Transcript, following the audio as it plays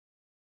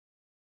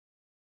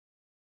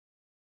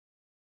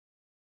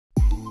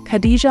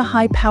Khadija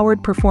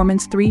high-powered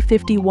performance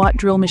 350-watt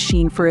drill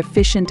machine for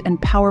efficient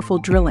and powerful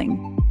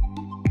drilling.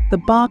 The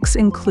box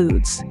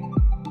includes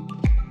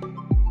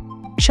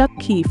chuck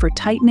key for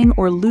tightening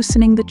or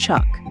loosening the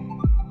chuck,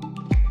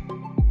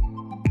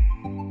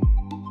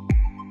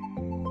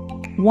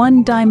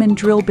 1 diamond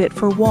drill bit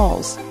for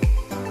walls,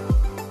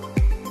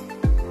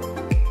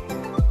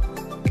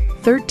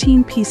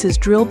 13 pieces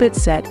drill bit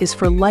set is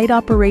for light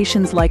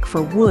operations like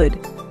for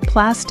wood,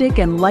 plastic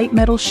and light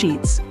metal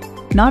sheets,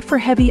 not for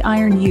heavy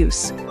iron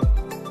use.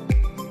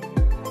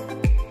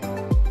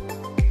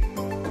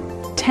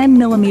 10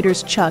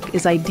 mm chuck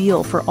is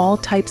ideal for all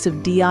types of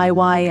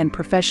DIY and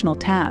professional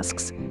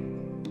tasks.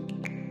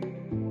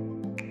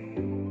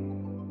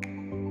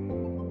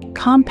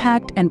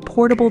 Compact and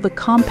portable. The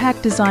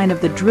compact design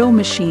of the drill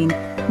machine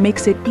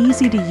makes it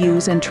easy to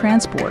use and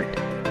transport.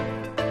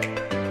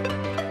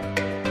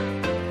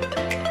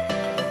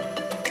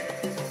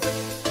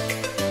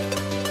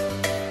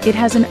 It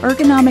has an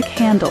ergonomic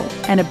handle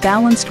and a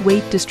balanced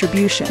weight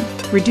distribution,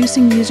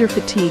 reducing user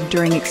fatigue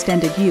during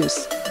extended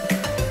use.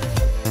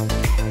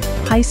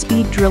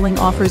 High-speed drilling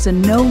offers a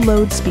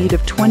no-load speed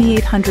of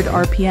 2,800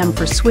 RPM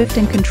for swift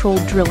and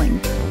controlled drilling.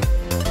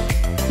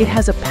 It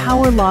has a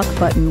power lock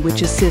button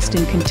which assists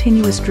in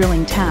continuous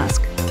drilling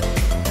task.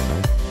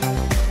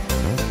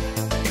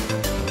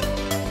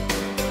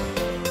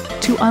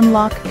 To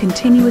unlock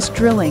continuous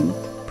drilling,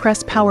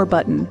 press power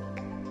button.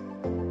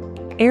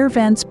 Air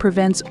vents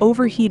prevents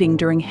overheating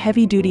during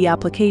heavy-duty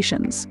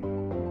applications.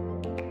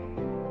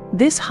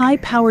 This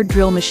high-powered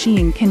drill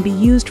machine can be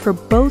used for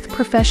both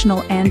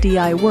professional and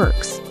DIY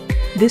works.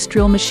 This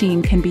drill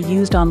machine can be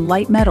used on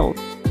light metal,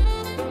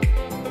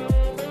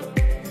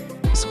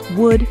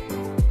 wood,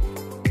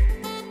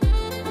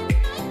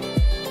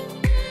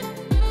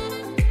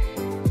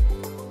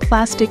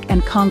 plastic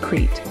and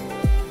concrete.